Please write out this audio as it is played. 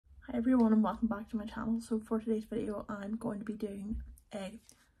Hi everyone and welcome back to my channel. So for today's video I'm going to be doing a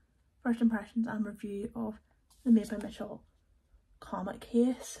first impressions and review of the Made by Mitchell Comet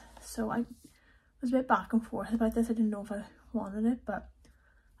case. So I was a bit back and forth about this. I didn't know if I wanted it, but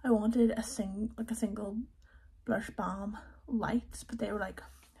I wanted a single blush balm lights, but they were like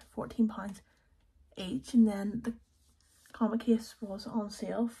 £14 each, and then the Comet case was on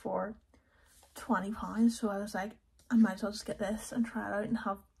sale for £20, so I was like, I might as well just get this and try it out and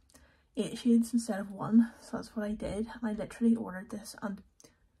have 8 shades instead of 1. So that's what I did, and I literally ordered this and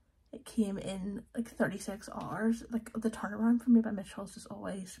it came in like 36 hours. Like the turnaround for Made by Mitchell is just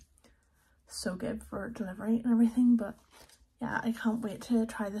always so good for delivery and everything. But yeah, I can't wait to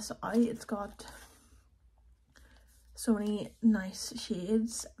try this out. It's got so many nice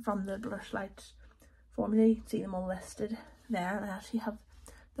shades from the blush lights formula. You can see them all listed there, and I actually have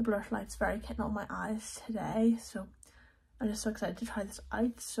the blush lights very kitting on my eyes today, so I'm just so excited to try this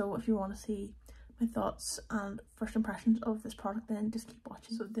out. So if you want to see my thoughts and first impressions of this product, then just keep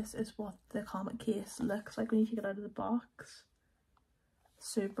watching. So this is what the Comet case looks like when you take it out of the box.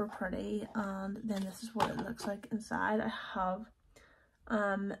 Super pretty. And then this is what it looks like inside. I have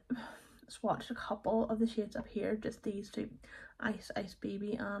swatched a couple of the shades up here, just these two, Ice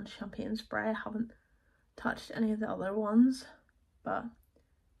Baby and Champagne Spray. I haven't touched any of the other ones, but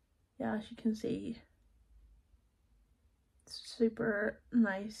yeah, as you can see, super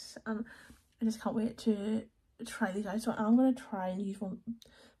nice, and I just can't wait to try these out. So I'm going to try and use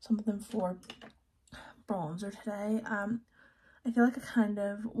some of them for bronzer today. I feel like I kind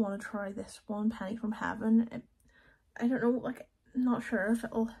of want to try this one, Penny from Heaven. I don't know, like, not sure if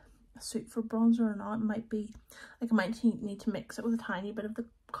it'll suit for bronzer or not. It might be like I might need to mix it with a tiny bit of the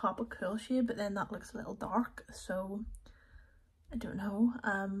Copper Cool shade, but then that looks a little dark, so I don't know.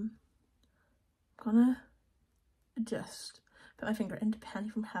 I'm gonna just put my finger into Penny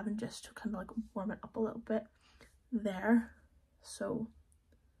from Heaven just to kind of like warm it up a little bit there. So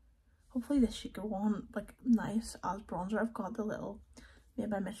hopefully this should go on like nice as bronzer. I've got the little Made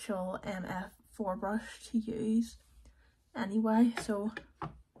by Mitchell MF4 brush to use anyway, so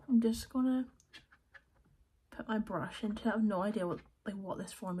I'm just gonna put my brush into it. I have no idea what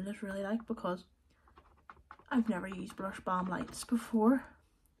this formula is really like, because I've never used blush balm lights before,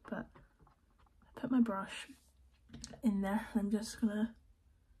 but I put my brush in there and I'm just gonna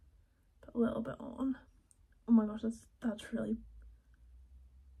put a little bit on. Oh my gosh, that's really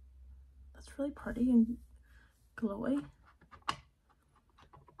pretty and glowy.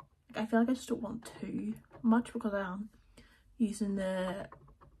 I feel like I just don't want too much, because I am using the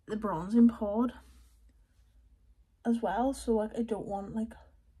bronzing pod as well, so like I don't want like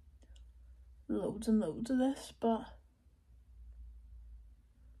loads and loads of this, but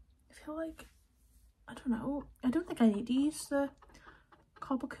I feel like, I don't know, I don't think I need to use the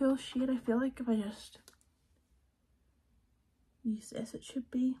Copper Cool shade. I feel like if I just use this, it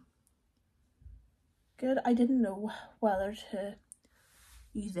should be good. I didn't know whether to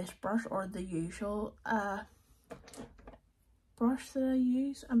use this brush or the usual brush that I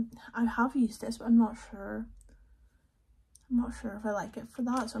use. I have used this, but I'm not sure if I like it for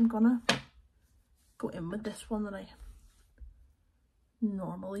that, so I'm gonna go in with this one that I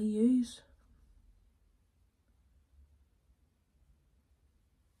normally use.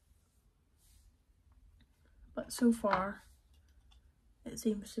 But so far it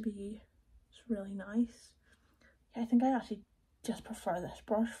seems to be really nice. Yeah, I think I actually just prefer this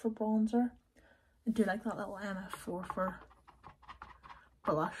brush for bronzer. I do like that little MF4 for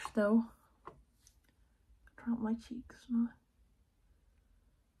blush though. Try out my cheeks now.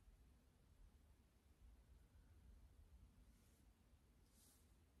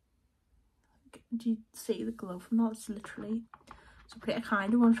 Do you see the glow from that? It's literally so pretty. I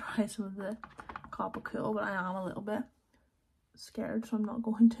kind of want to try some of the Copper Cool, but I am a little bit scared, so I'm not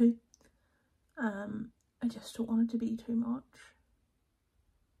going to. I just don't want it to be too much.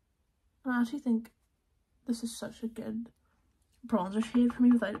 And I actually think this is such a good bronzer shade for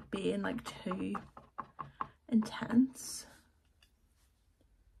me without it being like too intense.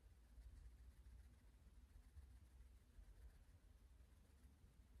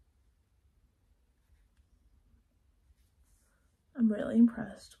 I'm really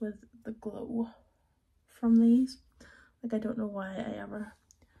impressed with the glow from these. Like, I don't know why I ever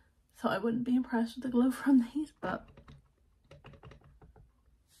thought I wouldn't be impressed with the glow from these, but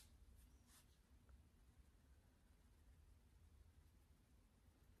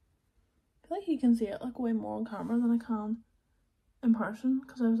I feel like you can see it like way more on camera than I can in person,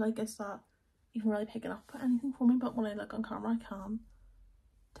 because I was like, it's not even really picking up anything for me, but when I look on camera I can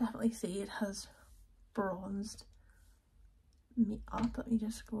definitely see it has bronzed me up. Let me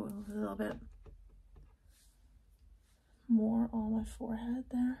just go over a little bit more on my forehead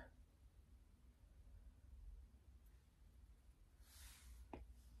there.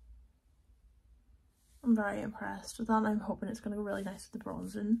 I'm very impressed with that, and I'm hoping it's going to go really nice with the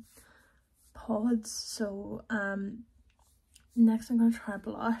bronzing pods. So next I'm going to try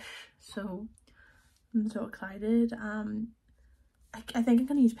blush, so I'm so excited. I think I'm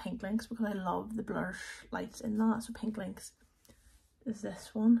going to use Pink Links because I love the blush lights in that. So Pink Links is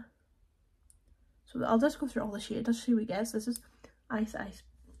this one. So I'll just go through all the shades. Let's see what we get. So this is Ice Ice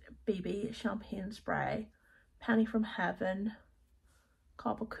Baby Champagne Spray, Penny from Heaven,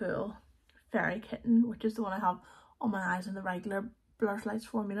 Copper Cool, Fairy Kitten, which is the one I have on my eyes in the regular blush lights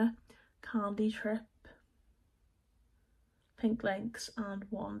formula, Candy Trip, Pink Links, and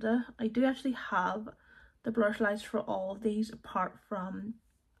Wanda. I do actually have the blush lights for all of these apart from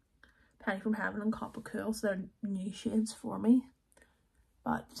Penny from Heaven and Copper Cool, so they're new shades for me.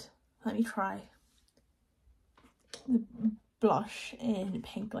 But let me try the blush in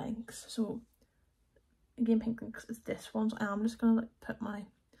Pink Links. So again, Pink Links is this one, so I'm just gonna like put my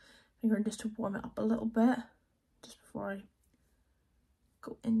finger in just to warm it up a little bit just before I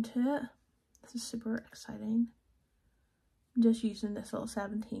go into it. This is super exciting. I'm just using this little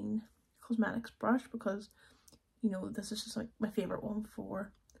 17 Cosmetics brush because, you know, this is just like my favorite one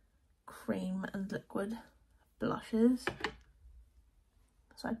for cream and liquid blushes.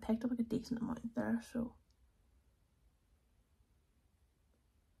 So I picked up like a decent amount there. So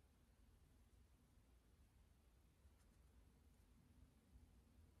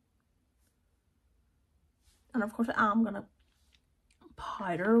and of course I am gonna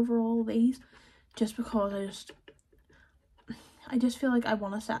powder over all these just because I just feel like I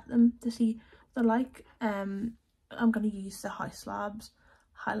want to set them to see what they're like. I'm gonna use the House Labs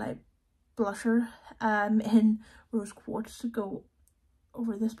highlight blusher in Rose Quartz to go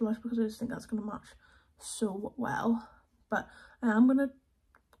over this blush because I just think that's gonna match so well. But I am gonna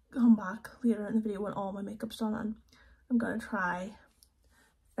come back later in the video when all my makeup's done, and I'm gonna try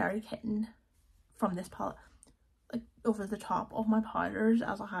Fairy Kitten from this palette like over the top of my powders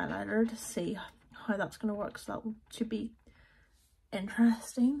as a highlighter to see how that's gonna work. So that should be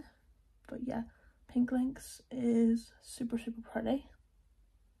interesting. But yeah, Pink Links is super pretty.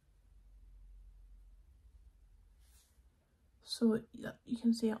 So yeah, you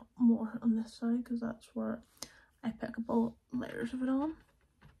can see it more on this side because that's where I pick up all layers of it on.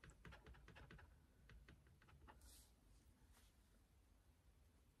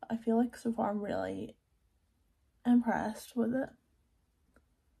 I feel like so far I'm really impressed with it.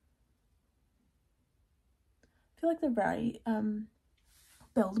 I feel like they're very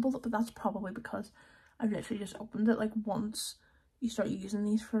buildable, but that's probably because I've literally just opened it. Like once you start using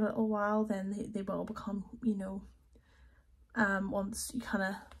these for a little while, then they will become, you know, once you kind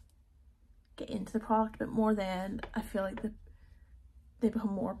of get into the product a bit more, then I feel like they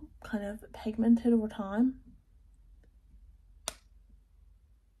become more kind of pigmented over time.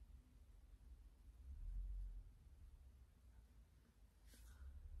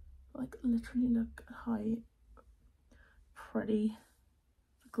 Like literally look at how pretty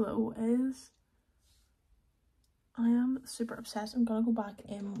the glow is. I am super obsessed. I'm gonna go back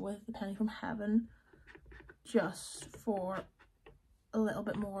in with the Penny from Heaven just for a little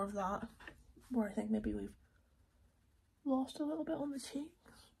bit more of that, where I think maybe we've lost a little bit on the cheeks.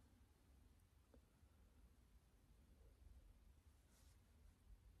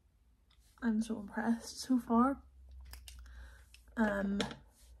 I'm so impressed so far.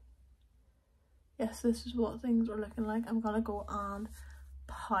 Yes, this is what things are looking like. I'm gonna go and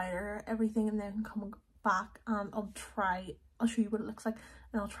powder everything and then come back and I'll show you what it looks like,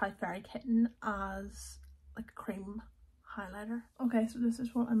 and I'll try Fairy Kitten as like a cream highlighter. Okay, so this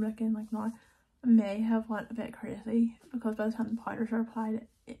is what I'm looking like now. I may have went a bit crazy because by the time the powders are applied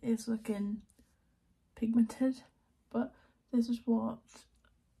it is looking pigmented, but this is what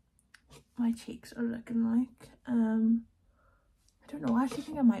my cheeks are looking like. I don't know, I actually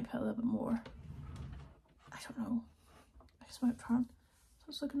think I might put a little bit more. I don't know, I just might try. So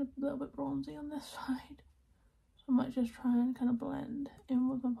it's looking a little bit bronzy on this side, so I might just try and kind of blend in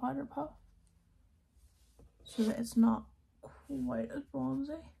with my powder puff so that it's not quite as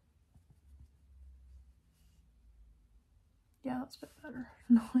bronzy. Yeah, that's a bit better.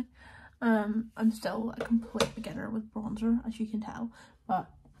 No, I'm still a complete beginner with bronzer, as you can tell, but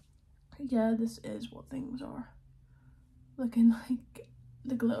yeah, this is what things are looking like.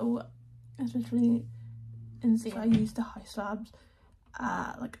 The glow is literally insane. I used the House Labs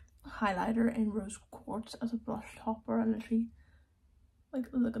like highlighter in Rose Quartz as a blush topper, and literally like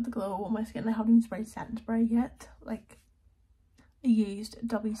look at the glow on my skin. I haven't even sprayed setting spray yet. Like I used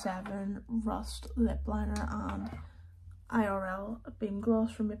W7 Rust Lip Liner and IRL Beam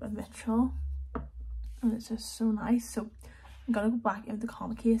Gloss from Made by Mitchell, and it's just so nice. So I'm gonna go back into the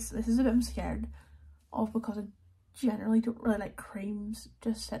Comet case. This is a bit I'm scared of because I generally don't really like creams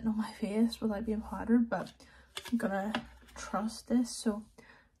just sitting on my face without being powdered, but I'm gonna trust this. So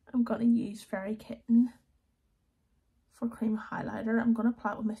I'm gonna use Fairy Kitten for cream highlighter. I'm gonna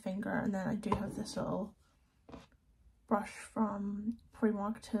apply it with my finger, and then I do have this little brush from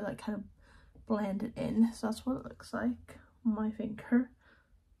Primark to like kind of blend it in. So that's what it looks like on my finger.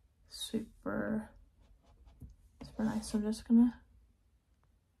 Super nice. So I'm just gonna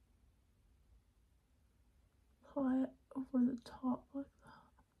apply it over the top like that.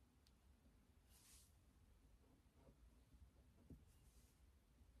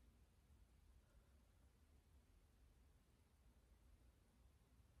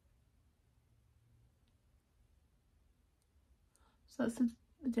 So that's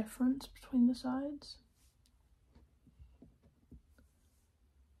the difference between the sides.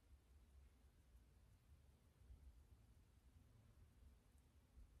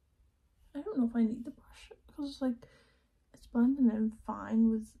 I don't know if I need the brush because it's like it's blending in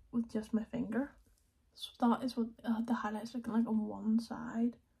fine with just my finger. So that is what the highlight's looking like on one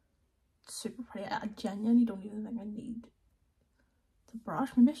side. It's super pretty. I genuinely don't even think I need the brush.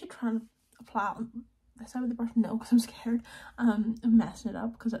 Maybe I should try and apply it on this side with the brush. No, because I'm scared of messing it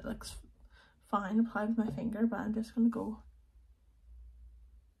up because it looks fine applied with my finger, but I'm just gonna go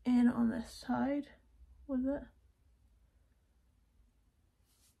in on this side with it.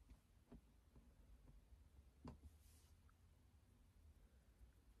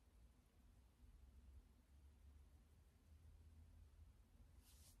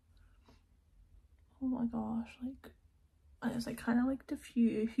 Oh my gosh, like I just like kind of like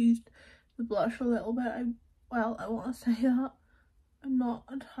diffused the blush a little bit. I want to say that. I'm not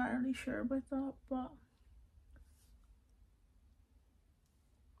entirely sure about that, but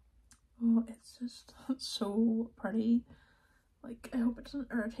oh, it's just so pretty. Like, I hope it doesn't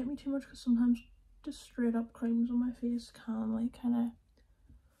irritate me too much because sometimes just straight up creams on my face can like kind of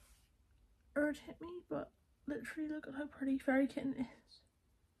irritate me, but literally look at how pretty Fairy Kitten is.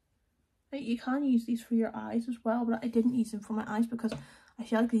 Like, you can use these for your eyes as well, but I didn't use them for my eyes because I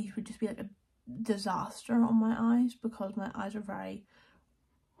feel like these would just be like a disaster on my eyes because my eyes are very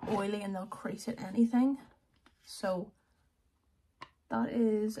oily and they'll crease at anything. So that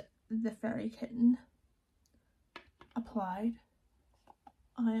is the Fairy Kitten applied.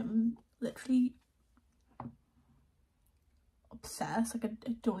 I am literally obsessed. Like,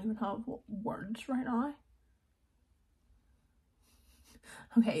 I don't even have words right now.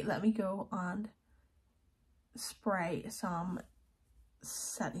 Okay, let me go and spray some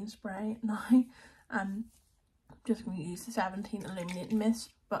setting spray now. I'm just going to use the 17 Illuminating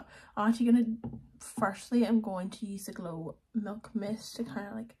Mist, but I'm actually going to, firstly, I'm going to use the Glow Milk Mist to kind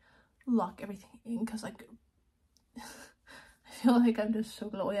of like lock everything in because like I feel like I'm just so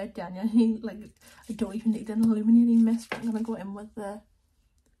glowy. I genuinely, like, I don't even need an illuminating mist, but I'm going to go in with the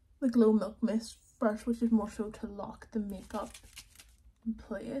Glow Milk Mist brush, which is more so to lock the makeup in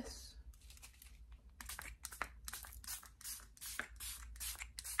place.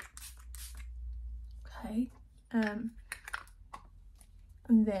 Okay, and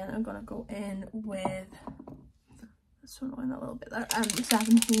then I'm gonna go in with, that's so annoying, that little bit there,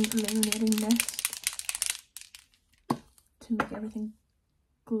 17 Illuminating Mist to make everything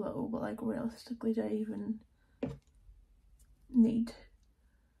glow, but like realistically do I even need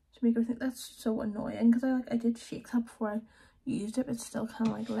to make everything? That's so annoying because I did shake that before I used it, but it's still kind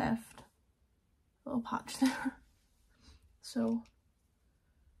of like left a little patch there. So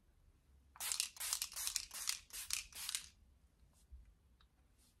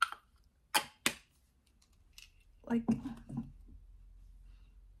like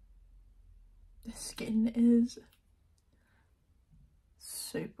the skin is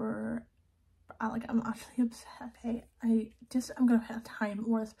super, I'm actually obsessed. Okay, I'm gonna put a tiny bit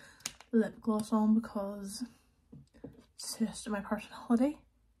more lip gloss on because it's just my personality.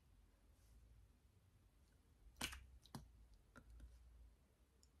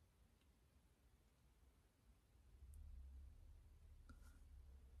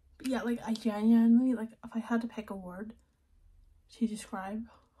 But yeah, like I genuinely, like if I had to pick a word to describe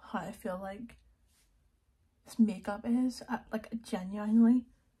how I feel like this makeup is, like genuinely,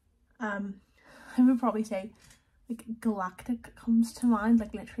 I would probably say like galactic comes to mind,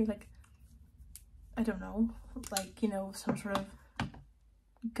 like literally, like I don't know, like, you know, some sort of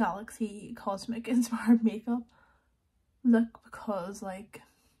galaxy cosmic inspired makeup look, because like,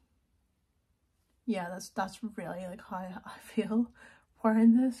 yeah, that's really like how I feel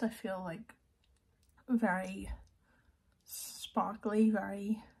wearing this. I feel like very sparkly,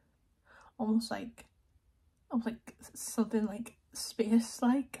 very almost like something like space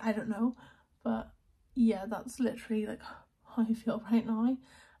like, I don't know, but yeah, that's literally like how I feel right now.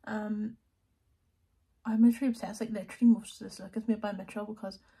 I'm literally obsessed. Like literally most of this look is made by Mitchell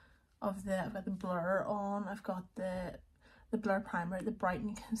because of I've got the blur on, I've got the blur primer, the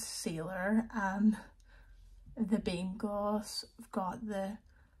brightening concealer, the beam gloss, I've got the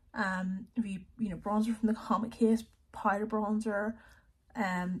bronzer from the Comet case, powder bronzer,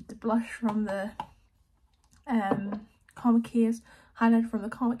 the blush from the Comet case, highlighter from the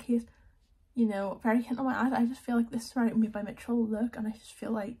Comet case, you know, very hint on my eyes. I just feel like this is very made by Mitchell look, and I just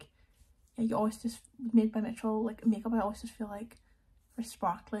feel like, yeah, you always just made by Mitchell like makeup, I always just feel like very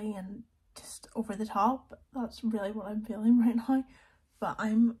sparkly and just over the top. That's really what I'm feeling right now. But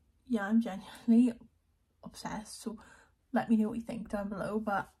I'm genuinely obsessed, so let me know what you think down below.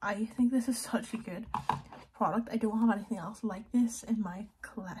 But I think this is such a good product. I don't have anything else like this in my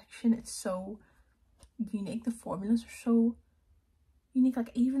collection. It's so unique, the formulas are so unique.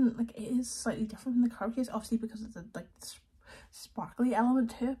 Like even like it is slightly different from the curve case, obviously because of the like sparkly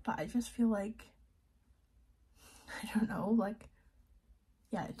element to it, but I just feel like, I don't know, like,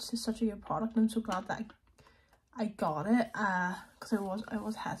 yeah, it's just such a good product. I'm so glad that I got it, because I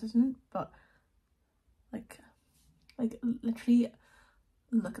was hesitant, but like literally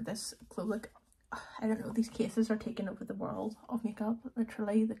look at this glue. Like, I don't know, these cases are taking over the world of makeup,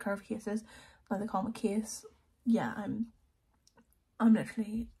 literally. The curve cases, now the Comet case, yeah, I'm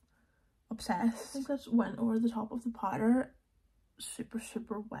literally obsessed. I think this went over the top of the powder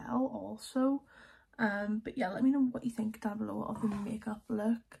super well also. But yeah, let me know what you think down below of the makeup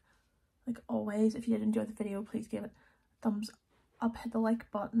look. Like always, if you did enjoy the video, please give it a thumbs up, hit the like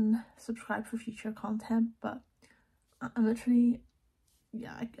button, subscribe for future content. But I'm literally,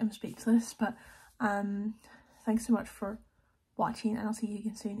 yeah, I'm speechless. But thanks so much for watching, and I'll see you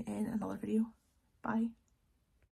again soon in another video. Bye.